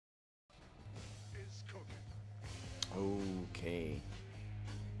Okay.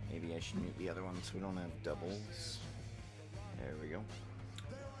 Maybe I should mute the other one so we don't have doubles. There we go.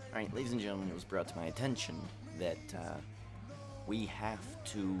 Alright, ladies and gentlemen, it was brought to my attention that we have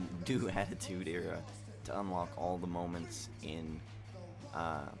to do Attitude Era to unlock all the moments in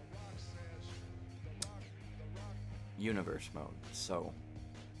Universe mode. So,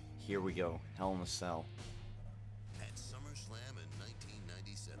 here we go. Hell in a Cell. At SummerSlam in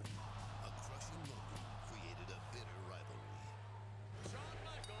 1997, a crushing moment created a bitter rivalry. Shawn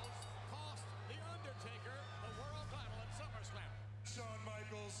Michaels cost The Undertaker the world title at SummerSlam. Shawn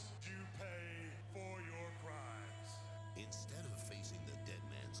Michaels, you pay for your crimes. Instead of facing the dead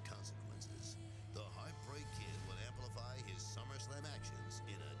man's consequences, the Heartbreak Kid would amplify his SummerSlam actions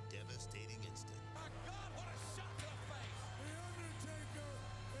in a devastating instant. My God, what a shot to the face! The Undertaker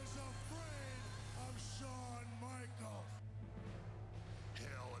is afraid of Shawn Michaels.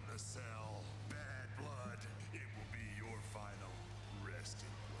 Hell in the Cell, Bad Blood. It will be your final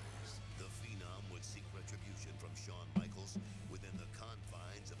resting place. The Phenom would seek retribution from Shawn Michaels within the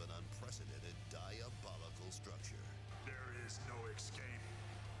confines of an unprecedented diabolical structure. There is no escape.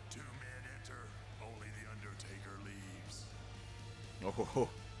 Two men enter, only the Undertaker leaves. Oh.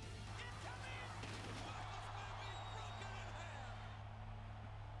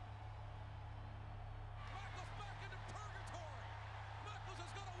 Michaels back into purgatory. Michaels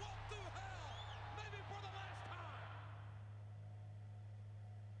is going to walk through hell, maybe for the last time.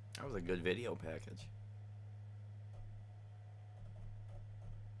 That was a good video package.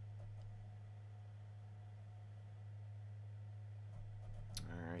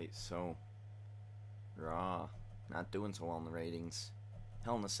 Alright, so Raw, not doing so well in the ratings.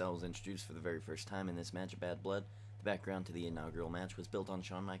 Hell in a Cell was introduced for the very first time in this match of Bad Blood. The background to the inaugural match was built on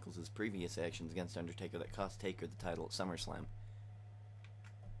Shawn Michaels' previous actions against Undertaker that cost Taker the title at SummerSlam.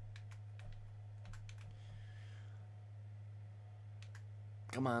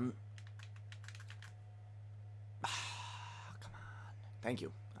 Come on. Come on. Thank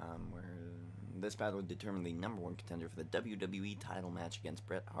you. This battle would determine the #1 contender for the WWE title match against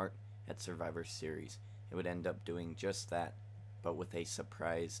Bret Hart at Survivor Series. It would end up doing just that, but with a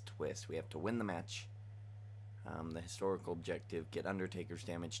surprise twist. We have to win the match. The historical objective, get Undertaker's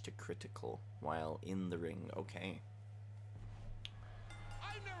damage to critical while in the ring. Okay.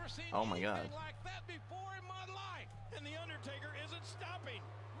 I've never seen Oh my God. anything like that before in my life. And The Undertaker isn't stopping.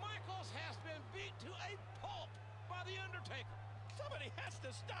 Michaels has been beat to a pulp by The Undertaker. Somebody has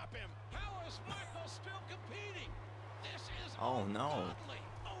to stop him. How is Michaels still competing? This is Oh, no. ungodly.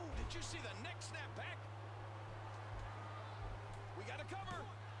 Oh, did you see the neck snap back? We got to cover.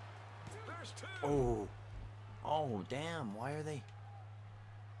 There's two. Oh. Oh, damn. Why are they...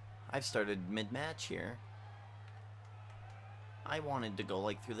 I've started mid-match here. I wanted to go,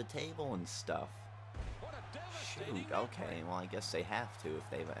 like, through the table and stuff. What a devastating Shoot, okay. Well, I guess they have to if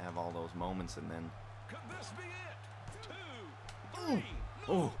they have all those moments and then... Could this be it? 2, Ooh. 3.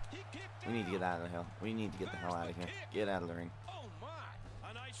 Oh. He kicked We need to get out. out of the hell. We need to get the hell out of here. There's the kick. Get out of the ring. Oh my!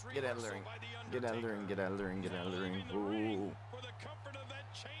 A nice Get out of the reversal ring. by The Get out of the ring. Undertaker. Get out of the ring. Get out of the ring. Now leaving the ring Ooh. for the comfort of that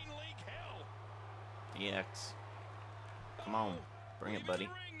chain link hell. EX. Come on. Bring it, buddy.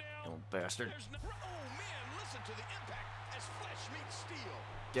 Leaving the ring now. You little bastard. There's no, oh man, listen to the impact as flesh meets steel.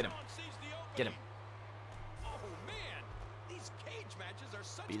 Get him. Shawn sees the opening. Get him. Oh man, these cage matches are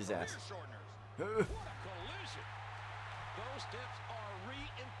such Beat his career ass. shorteners. What a collision. Those steps are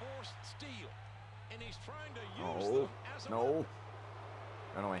reinforced steel, and he's trying to use Oh. them as a No.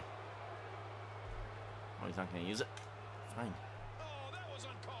 Run away. Oh, he's not going to use it. Fine. Oh, that was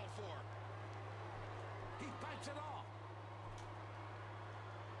uncalled for. He fights it off.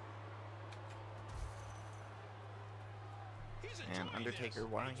 He's And enjoying Undertaker, this.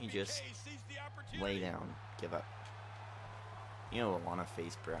 why don't you HBK just sees the opportunity. lay down. Give up. You don't want to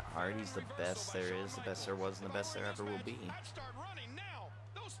face Bret Hart. He's the best there is, the best there was, and the best there ever will be. I'd start running now.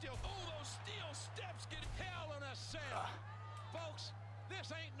 Those steel steps get hell in a cell. Folks,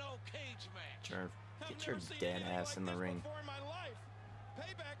 this ain't no cage match. Sure. I've Get your never seen dead anything ass like in the this ring. before in my life.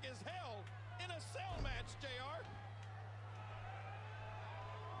 Payback is hell in a cell match, JR.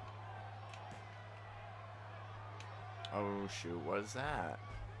 Oh, shoot. What is that?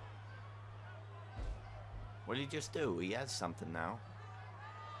 What did he just do? He has something now.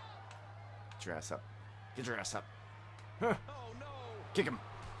 Get your ass up. Get your ass up. Huh. Oh no. Kick him.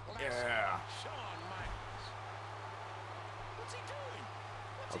 Classic Yeah. Shawn Michaels. What's he doing?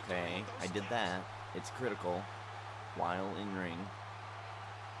 What's he Okay, doing with I those did steps? that. It's critical. While in ring.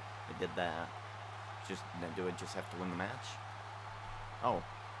 I did that. Just, do I just have to win the match? Oh.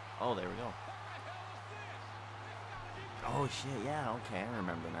 Oh, there we go. Oh, shit, yeah, okay, I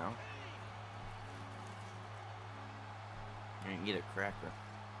remember now. You're gonna get a cracker.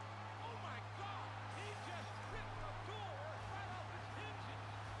 Oh my God! He just ripped the door right off his hinges.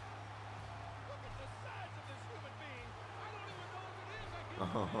 Look at the size of this human being. I don't even know if it is a human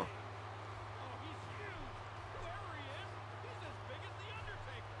being. Oh, he's huge. Whoever he is, he's as big as the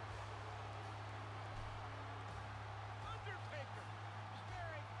Undertaker. Undertaker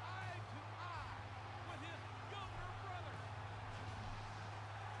staring eye to eye with his younger brother.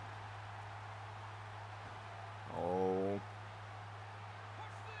 Oh,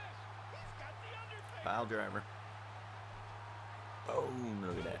 What's this? He's got the Undertaker. pile driver. Boom!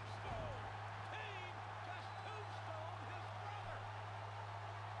 Look at that. Kane just tombstoned his brother.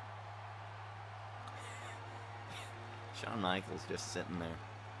 Shawn Michaels just sitting there.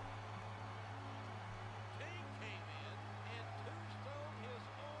 Kane came in and tombstoned his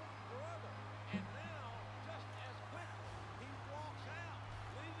own brother. And now, just as quickly, he walks out,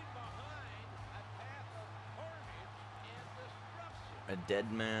 leaving behind a path of carnage and destruction. A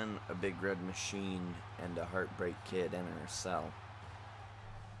dead man, a big red machine, and a heartbreak kid enter a cell.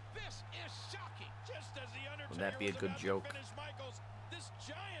 This is shocking. Just as the Undertaker Would that be a was good about to joke? finish Michaels, this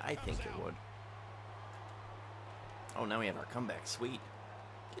giant I comes think it out. would. Oh, now we have our comeback. Sweet.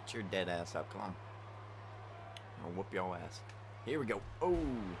 Get your dead ass up. Come on. I'll whoop your ass. Here we go. Oh.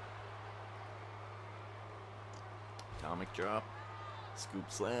 Atomic drop. Scoop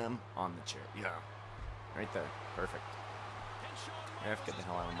slam on the chair. Yeah. Right there. Perfect. And Shawn Ref, Michaels get the is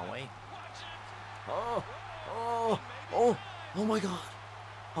hell out of my going way. to watch it. Oh. Oh. Maybe Oh. time. Oh my god.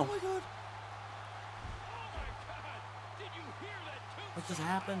 Oh my god. Oh my God! Did you hear that tombstone What just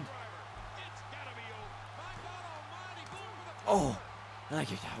happened? driver? It's gotta be over. My God Almighty! Going for the Oh. cover. And I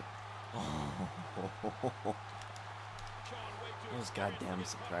kicked out. Oh. Shawn, way too Those experienced goddamn to get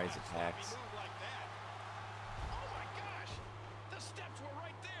surprise caught by a attacks. sloppy move like that. Oh my gosh! The steps were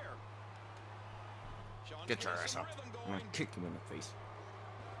right there. Shawn's Get your getting ass some up. rhythm I'm going. gonna kick him in the face.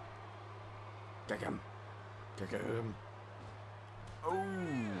 Kick him. Kick him. Oh.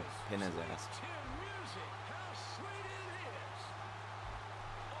 Pin his ass. Sweet chin music. How sweet it is.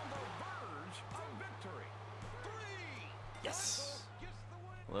 On the verge of victory. 3. Yes. Michaels gets the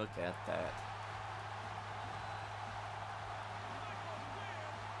win. Look at that. Michaels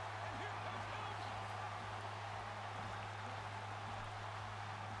wins, and here comes Helmsley.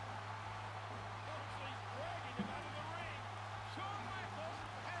 Helmsley's dragging him out of the ring. Shawn Michaels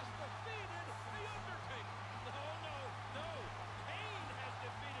has defeated The Undertaker. No. Kane has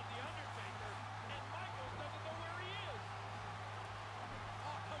defeated The Undertaker, and Michaels doesn't know where he is.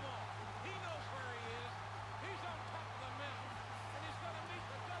 Oh, come on. He knows where he is. He's on top of the mountain, and he's going to meet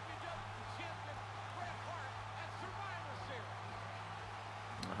the WWE Champion Bret Hart at Survivor Series.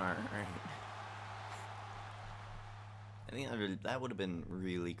 Alright. I think that would have been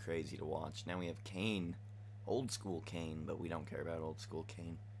really crazy to watch. Now we have Kane. Old school Kane, but we don't care about old school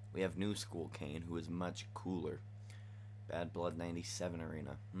Kane. We have new school Kane, who is much cooler. Bad Blood 97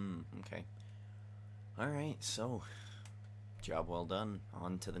 arena. Okay. Alright, so. Job well done.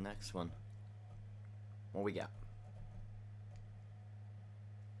 On to the next one. What we got?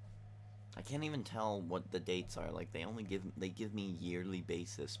 I can't even tell what the dates are. Like, they give me yearly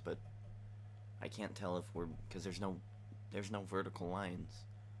basis, but I can't tell if we're, because there's no vertical lines.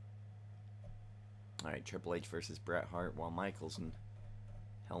 Alright, Triple H versus Bret Hart, while Michaels and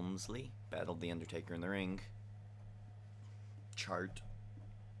Helmsley battled The Undertaker in the ring. Chart.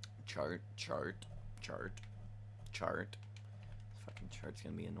 This fucking chart's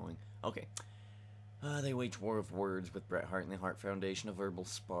gonna be annoying. Okay. They wage war of words with Bret Hart and the Hart Foundation, a verbal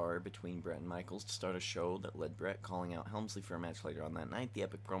spar between Bret and Michaels to start a show that led Bret calling out Helmsley for a match later on that night. The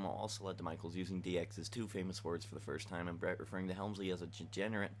epic promo also led to Michaels using DX's 2 famous words for the first time, and Bret referring to Helmsley as a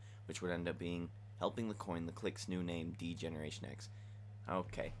degenerate, which would end up being helping the coin the Clique's new name, D-Generation X.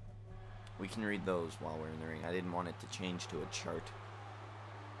 Okay. We can read those while we're in the ring. I didn't want it to change to a chart.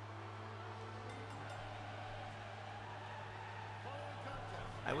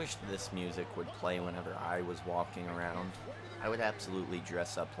 I wish this music would play whenever I was walking around. I would absolutely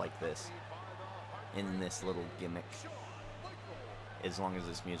dress up like this, in this little gimmick. As long as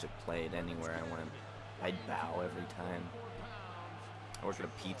this music played anywhere I went, I'd bow every time. I work at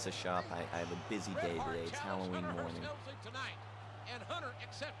a pizza shop. I have a busy day today. It's Halloween morning. Tonight, and Hunter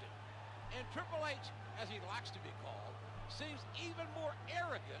accepted. And Triple H, as he likes to be called, seems even more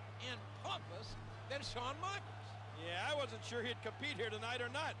arrogant and pompous than Shawn Michaels. Yeah, I wasn't sure he'd compete here tonight or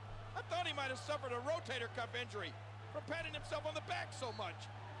not. I thought he might have suffered a rotator cuff injury from patting himself on the back so much.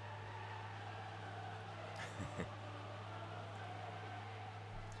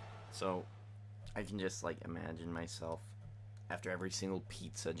 So, I can just, like, imagine myself after every single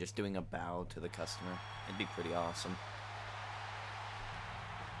pizza just doing a bow to the customer. It'd be pretty awesome.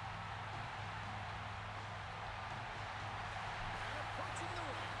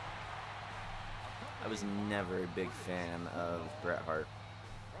 was never a big fan of Bret Hart.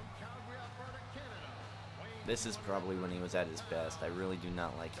 This is probably when he was at his best. I really do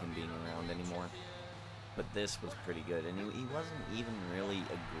not like him being around anymore. But this was pretty good, and he wasn't even really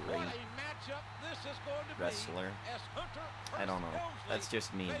a great wrestler. I don't know. That's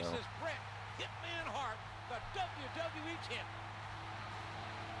just me, though.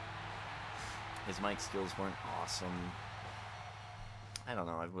 His mic skills weren't awesome. I don't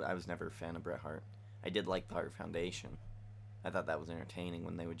know. I was never a fan of Bret Hart. I did like the Hart Foundation. I thought that was entertaining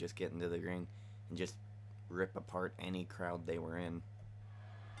when they would just get into the ring and just rip apart any crowd they were in.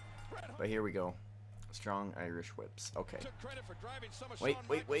 But here we go. Strong Irish whips. Okay. Wait.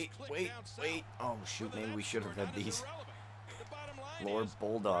 Oh, shoot. Maybe we should have had these. Lord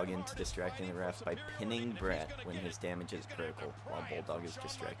Bulldog into distracting the ref by pinning Bret when his damage is critical. While Bulldog is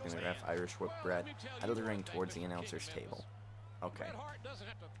distracting the ref, Irish whip Bret out of the ring towards the announcer's table. Okay.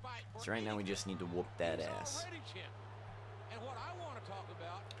 So right now we just need to whoop that ass.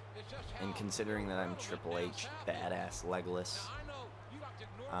 And considering that I'm Triple H, badass legless,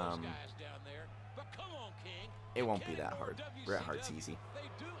 it won't be that hard. Bret Hart's easy.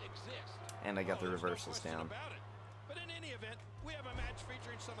 And I got the reversals down. But in any event, we have a match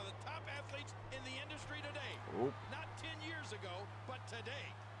featuring some of the top athletes in the industry today. Oop. Not 10 years ago, but today.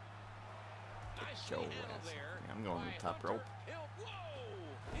 Joe West. I'm going to the top rope. Whoa!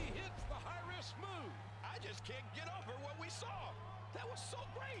 He hits the high-risk move. I just can't get over what we saw. That was so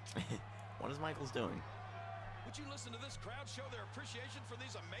great. What is Michaels doing? Would you listen to this crowd show their appreciation for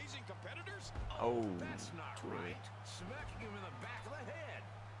these amazing competitors? Oh, that's not right. Smacking him in the back of the head.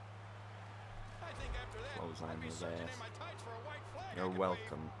 I think after that, Clothesline I'd be his searching ass. in my tights for a white flag. You're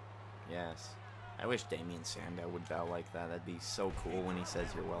welcome. Yes. I wish Damien Sandow would bow like that. That'd be so cool when he says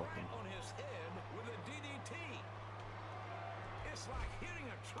you're welcome. On his head with a DDT. It's like hitting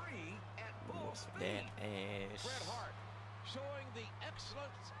a tree at full speed. That ass. Bret Hart showing the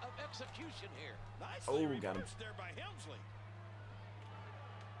excellence of execution here. Oh, got him. There by Helmsley.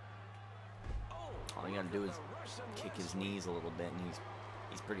 All you gotta do is kick his knees a little bit, and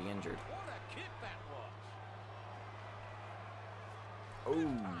he's pretty injured. What a kick that was.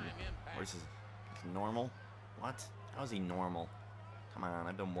 Oh, where's his normal? What? How is he normal? Come on,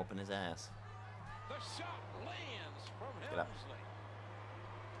 I've been whooping his ass. The shot lands from Get up. Helmsley.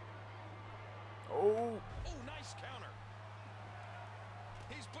 Oh, Oh, nice counter.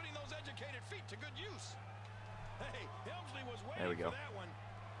 He's putting those educated feet to good use. Hey, Helmsley was waiting There we go. for that one.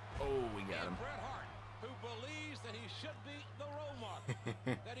 oh, we got him. And Bret Hart, who believes that he should be the role model,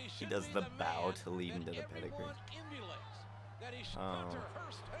 that he He should does be the the bow man to lead that into the pedigree. everyone emulates, that he should Oh. Hunter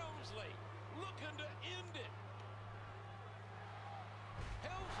Hearst Helmsley looking to end it.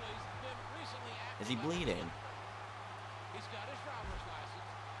 Helmsley's been recently active. Is he bleeding? He's got his driver's license,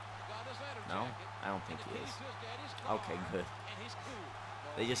 got his letter No, jacket, I don't think and he the is. keys to his daddy's car, Okay, good. and he's cool.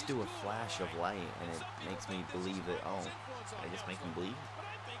 They just He's do a cool, flash of all right. light, and it Some people makes me think this is believe that, oh, Michaels' influence on I just make him Helmsley, bleed? But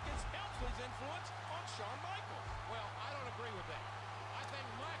I think it's Helmsley's influence on Shawn Michaels. Well, I don't agree with that. I think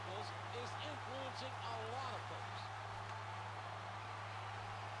Michaels is influencing a lot of folks.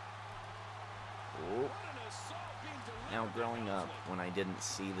 Oh. What an assault being delivered Now, to growing up, Helmsley. when I didn't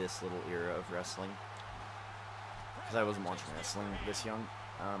see this little era of wrestling, because I wasn't watching wrestling this young,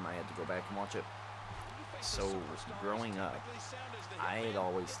 I had to go back and watch it. So, growing up, I had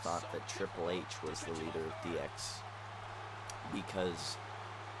always thought that Triple H was the leader of DX because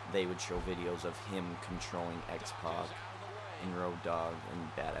they would show videos of him controlling X-Pac and Road Dogg and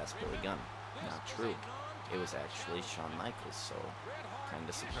Badass Billy Gunn. Not true. It was actually Shawn Michaels, so kind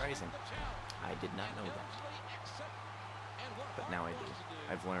of surprising. I did not know that. But now I do.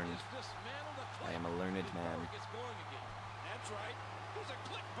 I've learned. I am a learned man. That's right. He's a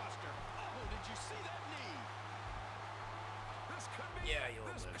click buster. Oh, did you see that knee? This could be Yeah, it. you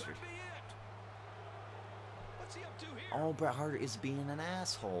little This bastard. could be it. What's he up to here? Oh, Bret Hart is being an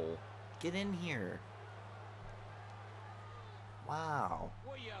asshole. Get in here. Wow.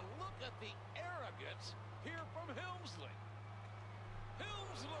 Well, you look at the arrogance here from Helmsley.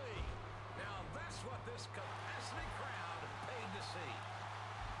 Helmsley! Now that's what this capacity crowd paid to see.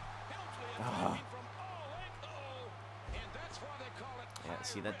 Helmsley attacking from all angles, and that's why they call it. Yeah,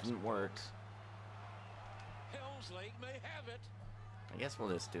 see, that high didn't risk. work. Helmsley may have it. I guess we'll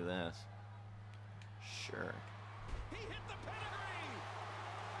just do this. Sure. He hit the pedigree.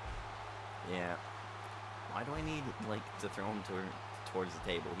 Yeah. Why do I need, like, to throw him towards the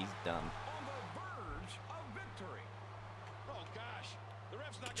table? He's dumb. On the verge of victory. Oh gosh, the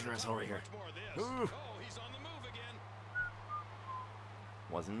ref's not Get going your to ass over here. much more of this. Ooh. Oh, he's on the move again.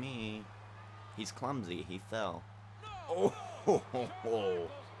 Wasn't me. He's clumsy. He fell. No, Oh, no. ho, ho, Shawn ho.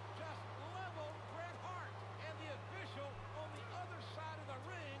 Michaels just leveled Bret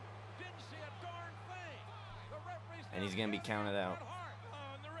And he's going to be counted out. Bret Hart.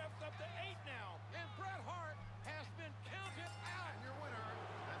 Oh, and the ref's up to 8 now. And Bret Hart has been counted out. Your winner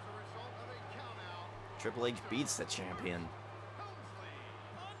as a result of a countout. Triple H beats the champion. Helmsley.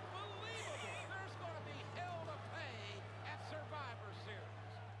 Unbelievable. There's going to be hell to pay at Survivor Series.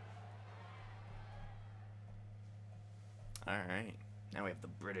 All right. Now we have the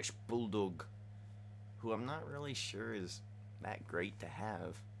British Bulldog, who I'm not really sure is that great to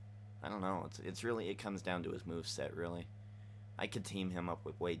have. I don't know. It's really, it comes down to his moveset, really. I could team him up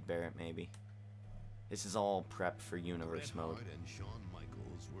with Wade Barrett, maybe. This is all prep for Universe Bret mode. Hart and Shawn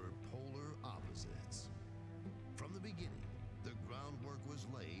Michaels were polar opposites. From the beginning, the groundwork was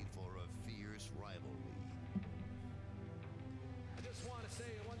laid for a fierce rivalry. I just want to say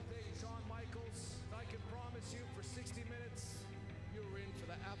one thing, Shawn Michaels. I can promise you for 60 minutes, you were in for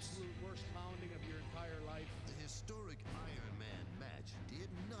the absolute worst pounding of your entire life. The historic Iron Man match did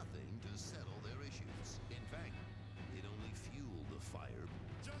nothing to settle their issues. In fact, it only fueled the fire.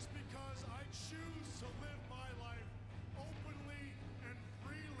 Just because I choose to live my life openly and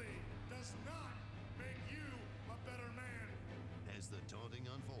freely does not make you a better man. As the taunting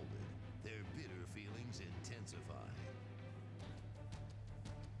unfolded, their bitter feelings intensified.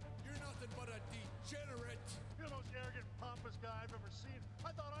 You're nothing but a degenerate. You're the most arrogant, pompous guy I've ever seen.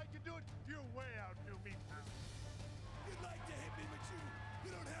 I thought I could do it. You're way outdo me, pal. You'd like to hit me, but you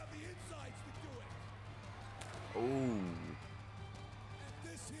don't have the insides to do it. Oh. And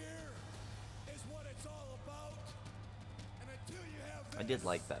this here is what it's all about. And until you have this, I did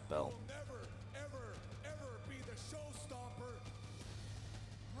like that belt. you'll never, ever, ever be the showstopper.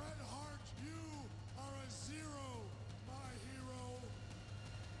 Bret Hart, you are a zero, my hero.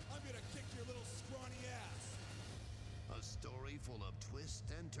 I'm gonna kick your little scrawny ass. A story full of twists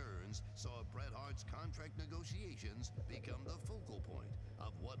and turns saw Bret Hart's contract negotiations become the focal point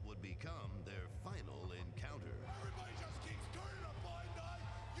of what would become their final encounter. Everybody just keeps turning a blind eye.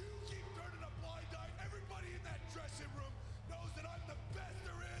 You keep turning a blind eye. Everybody in that dressing room knows that I'm the best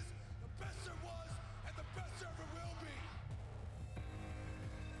there is, the best there was, and the best there ever will be.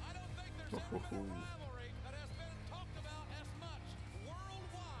 I don't think there's ever been a rivalry that has been talked about as much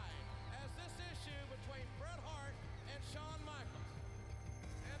worldwide as this issue between Bret Hart and Shawn Michaels.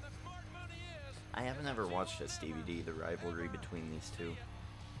 And the smart money is... I haven't ever watched this DVD, the rivalry between these two.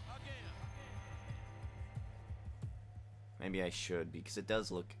 Again. Maybe I should, because it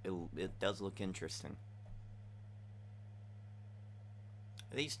does look interesting.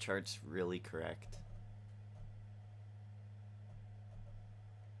 Are these charts really correct?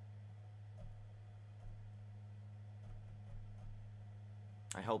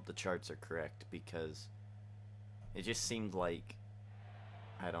 I hope the charts are correct, because it just seemed like,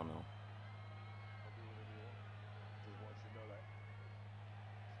 I don't know.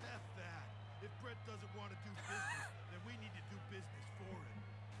 F that. If Bret doesn't want to do business, then we need to do business for him.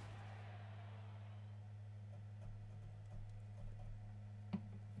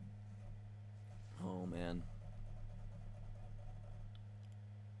 Oh man.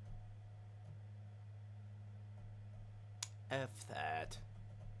 F that.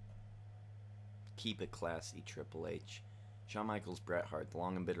 Keep it classy, Triple H. Shawn Michaels, Bret Hart. The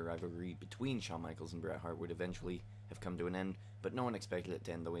long and bitter rivalry between Shawn Michaels and Bret Hart would eventually have come to an end, but no one expected it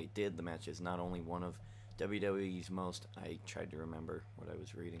to end the way it did. The match is not only one of WWE's most... I tried to remember what I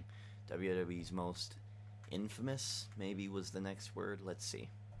was reading. WWE's most infamous, maybe was the next word. Let's see.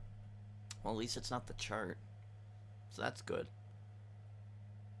 Well, at least it's not the chart. So that's good.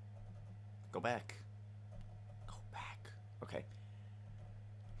 Go back. Go back. Okay.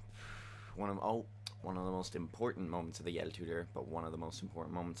 One of the most important moments of the Attitude Era, but one of the most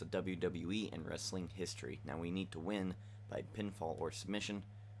important moments of WWE and wrestling history. Now we need to win by pinfall or submission.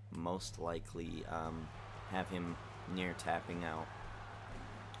 Most likely have him near tapping out.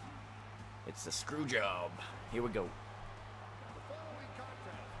 It's the screw job. Here we go. The following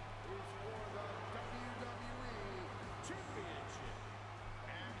contest is for the WWE Championship.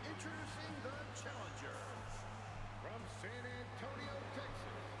 And introducing the challenger from San Antonio,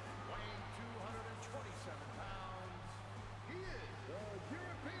 Texas, weighing 227 pounds. He is the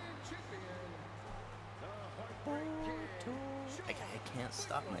European champion, the Heartbreak Kid. I can't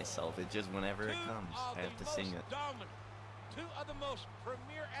stop myself. It just whenever it comes, I have to sing it. Two of the most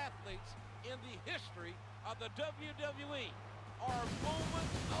premier athletes in the history of the WWE are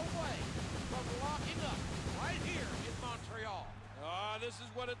moments away from locking up right here in Montreal. This is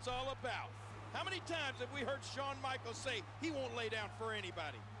what it's all about. How many times have we heard Shawn Michaels say he won't lay down for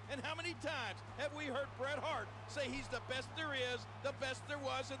anybody? And how many times have we heard Bret Hart say he's the best there is, the best there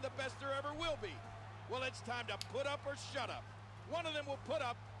was, and the best there ever will be? Well, it's time to put up or shut up. One of them will put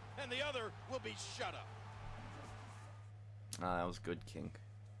up, and the other will be shut up. Ah, that was good, King.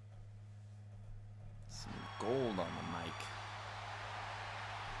 Some gold on the mic.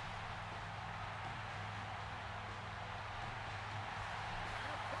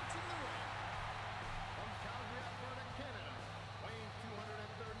 Approaching the ring. From Calgary, Alberta, Canada, weighing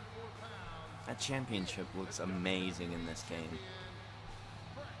 234 pounds. That championship looks amazing in this game.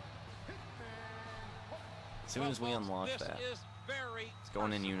 As soon as we unlock This that, is very it's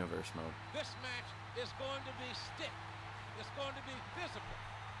going in personal. universe mode. This match is going to be stiff. It's going to be physical.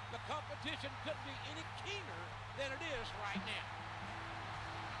 The competition couldn't be any keener than it is right now.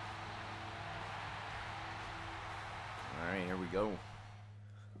 Alright, here we go.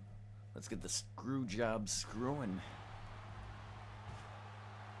 Let's get the screw job screwing.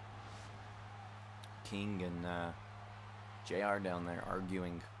 King and JR down there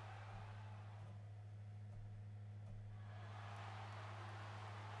arguing.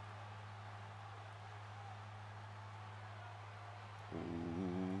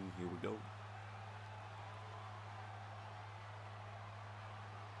 Ooh, here we go.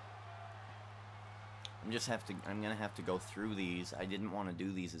 I'm gonna have to go through these. I didn't want to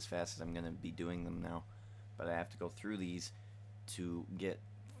do these as fast as I'm gonna be doing them now, but I have to go through these to get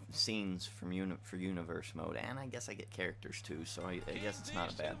scenes from for universe mode, and I guess I get characters too. So I guess it's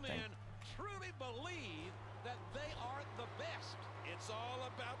not a bad thing. Truly believe that they are the best. It's all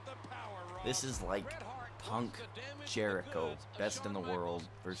about the power, Ross. This is like Bret Hart Punk wants to damage the Jericho, goods of best in Shawn the world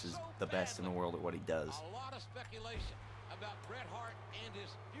Michaels versus so the best in the badly. world at what he does. A lot of speculation about Bret Hart and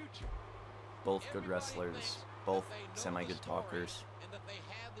his future. Both good Everybody wrestlers, thinks both that they know semi-good the story talkers. and that they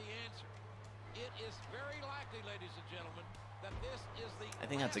have the answer. It is very likely, ladies and gentlemen, that this is the I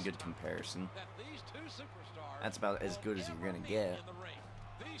think that's a last good time comparison. that these two superstars That's about as will good as you're ever gonna meet get. in the ring.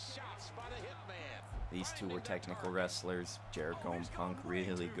 These shots by the Hitman. These two were finding the technical target. wrestlers. Jericho and Punk,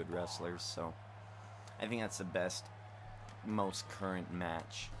 really good wrestlers. So I think that's the best, most current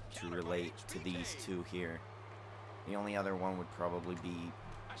match to relate to these two here. The only other one would probably be,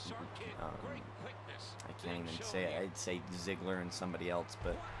 A sharp kick, great quickness. I can't Being even shown say it. here. I'd say Ziggler and somebody else,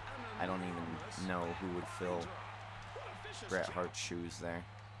 but I don't even know who would fill Bret Hart's shoes there.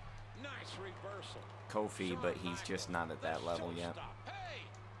 Nice reversal. Kofi, Shawn but he's Michaels, just not at the that level yet. showstopper. Hey,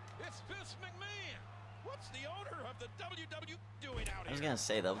 it's Vince McMahon. What's the owner of the WWE doing out I was here? gonna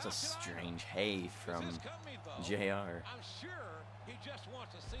say that was a How can I know? strange hey Does from this company, though, JR. I'm sure he just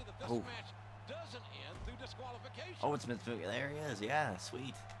wants to see that this Oh. match doesn't end through disqualification. Oh, it's Vince McMahon. There he is. Yeah,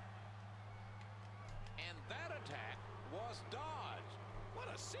 sweet. And that attack was dodged. What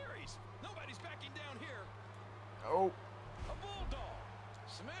a series. Nobody's backing down here. Oh. A bulldog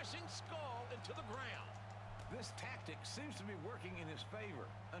smashing Skull into the ground. This tactic seems to be working in his favor,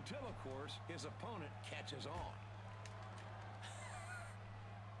 until, of course, his opponent catches on.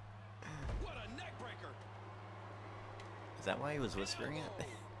 What a neck breaker. Is that why he was whispering it?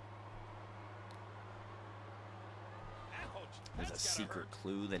 Ouch. There's a That's gotta secret hurt.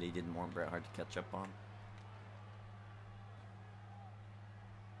 clue that he didn't want Bret Hart to catch up on.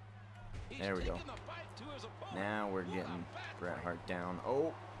 He's There we go. taking the fight to his opponent. Now we're What a getting back Bret break. Hart down.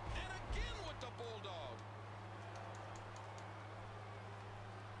 Oh, And again with the bulldog.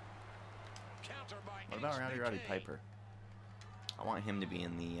 Counter by what about Rowdy Roddy HBK. Piper? I want him to be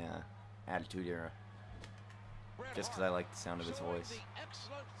in the Attitude Era, Bret just because Hart I like the sound of his showing voice. The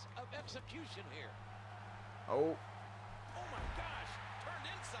excellence of execution here. Oh, Oh my gosh, turned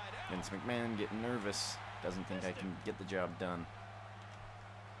inside out. Vince McMahon getting nervous. Doesn't think I can get the job done.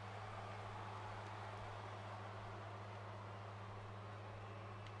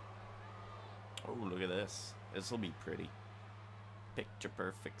 Oh, look at this. This will be pretty. Picture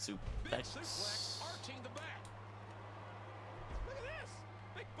perfect Big suplex suplex. arching the back. Look at this,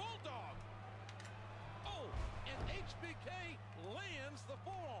 big bulldog. Oh, and HBK lands the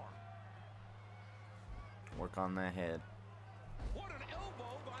forearm. Work on that head. What an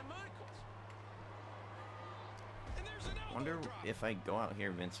elbow by Michaels. And there's an elbow Wonder drop. if I go out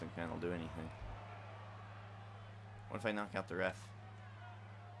here, Vince McMahon will do anything. What if I knock out the ref?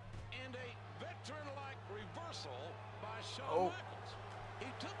 And a veteran-like reversal by Shawn Oh. Michaels. He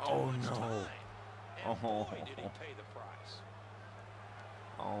took too Oh, much no. time. And Oh. boy, did he pay the price.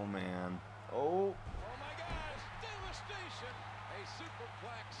 Oh man. Oh. Oh my gosh, devastation. A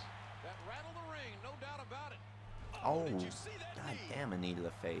superplex that rattled the ring, no doubt about it. Oh. Did you see that God knee? damn, a knee to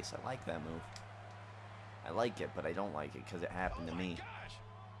the face. I like that move. I like it, but I don't like it because it happened Oh to my me. gosh.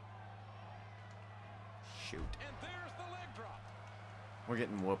 Shoot. And there's the leg drop. We're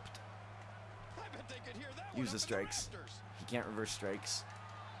getting whooped. I bet they could hear that Use one the up strikes. in the rafters. He can't reverse strikes.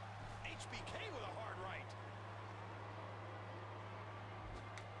 HBK with a hard right.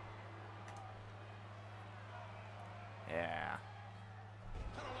 Yeah.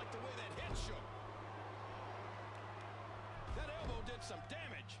 I don't like the way that head shook. That elbow did some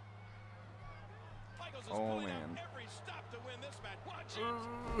damage. Michaels is pulling out every stop to win this match. Watch it.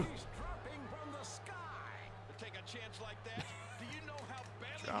 He's dropping from the sky. To take a chance like that, do you know how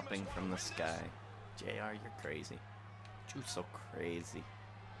badly Dropping he must from the want to win sky. JR, you're crazy. You're so crazy.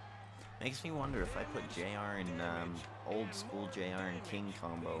 Makes me wonder if I put JR in old school JR and King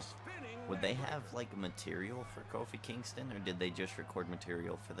combo, would they have like material for Kofi Kingston, or did they just record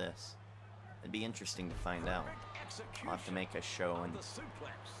material for this? It'd be interesting to find out. I'll have to make a show and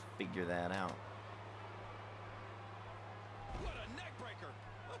figure that out. What a neck breaker.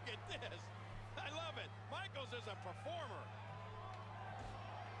 Look at this. I love it. Michaels is a performer.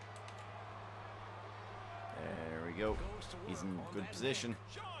 There we go. He's in good position.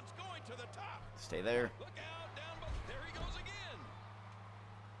 Sean's going to the top. Stay there. Look out, down below. There he goes again.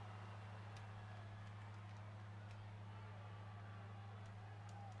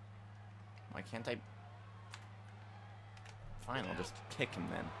 Why can't I? Fine, I'll just kick him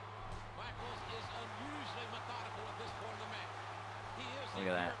then. Michaels is unusually methodical at this point of the match. He is Look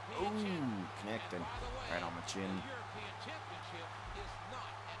at that. Ooh, connected. Right on the chin. The European Championship is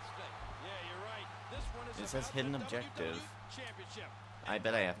not at stake. Yeah, you're right. This one is It says about hidden the objective. WWE Championship. I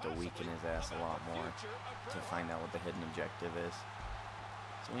bet I have to weaken his ass a lot more to find out what the hidden objective is.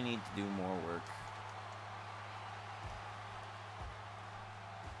 So we need to do more work.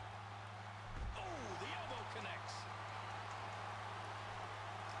 Oh, the elbow connects.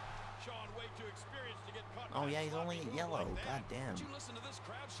 Sean, way too experienced to get caught. Oh yeah, he's only yellow. God damn. Did you listen to this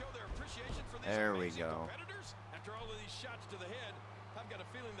crowd show their appreciation for these There we amazing go. competitors? After all of these shots to the head, I've got a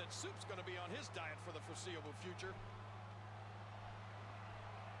feeling that Soup's going to be on his diet for the foreseeable future.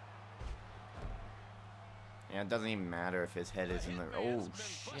 Yeah, it doesn't even matter if his head is in the... Oh,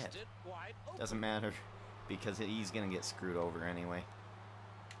 shit. Doesn't matter, because he's gonna get screwed over anyway.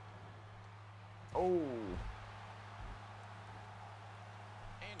 Oh!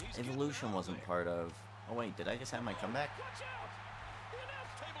 Evolution wasn't part of... Oh wait, did I just have my comeback? Watch out! The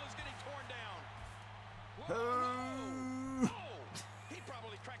announce table is getting torn down. Whoa, no. Oh, he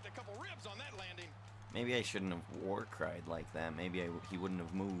probably cracked a couple ribs on that landing. Maybe I shouldn't have war cried like that. Maybe he wouldn't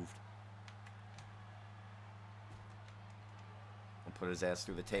have moved. I'll put his ass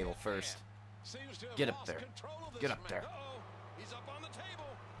through the table first. Seems to have Get up lost there. control of this Get up match. there. Uh-oh, he's up on the table.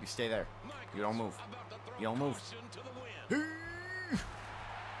 You stay there. You don't move. About to throw You don't move. caution to the wind.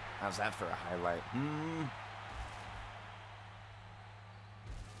 How's that for a highlight?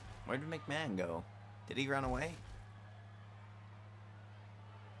 Where did McMahon go? Did he run away?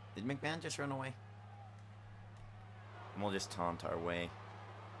 Did McMahon just run away? And we'll just taunt our way.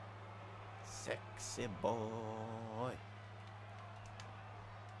 Sexy boy.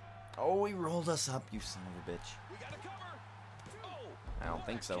 Oh, he rolled us up, you son of a bitch. We got a cover. Oh, I don't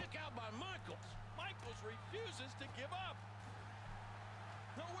think so. kick out by Michaels. Michaels refuses to give up.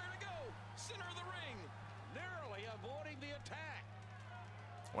 Nowhere to go. Center of the ring. Narrowly avoiding the attack.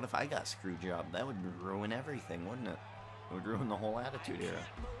 What if I got screw job? That would ruin everything, wouldn't it? It would ruin the whole Attitude Era.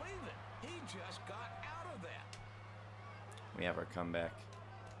 Can't believe it. He just got out of that. We have our comeback.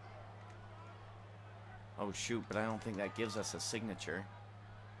 Oh shoot, but I don't think that gives us a signature.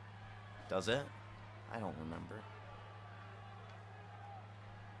 Does it? I don't remember.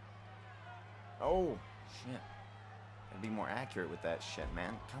 Oh, shit. Gotta be more accurate with that shit,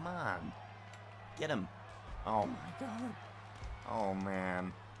 man. Come on. Get him. Oh my god. Oh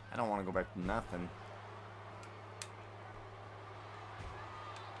man. I don't want to go back to nothing.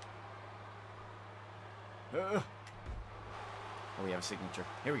 Oh, we have a signature.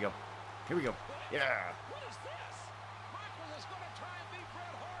 Here we go. Here we go. Yeah. What is this? Michaels is going to try and beat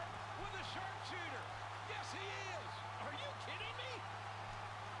Bret Hart with a sharpshooter. Yes, he is. Are you kidding me?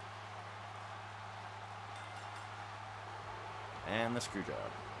 And the screw job.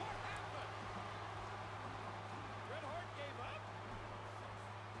 What happened? Bret Hart gave up?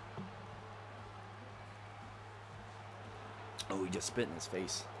 Oh, he just spit in his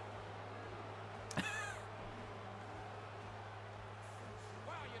face.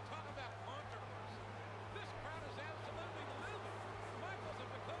 Wow, you talk about controversy. This crowd is absolutely livid. Michaels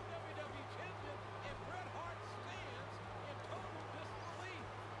has become WWE champion, and Bret Hart stands in total disbelief.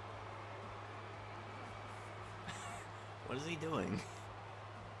 What is he doing?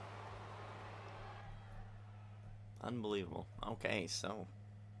 Unbelievable. Okay, so.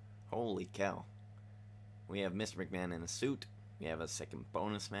 Holy cow. We have Mr. McMahon in a suit. We have a second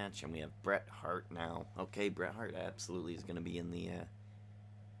bonus match. And we have Bret Hart now. Okay, Bret Hart absolutely is going to be in the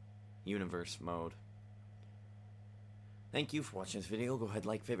universe mode. Thank you for watching this video. Go ahead,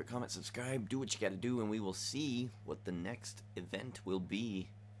 like, favorite, comment, subscribe, do what you gotta do, and we will see what the next event will be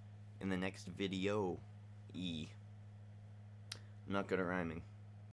in the next video. I'm not good at rhyming.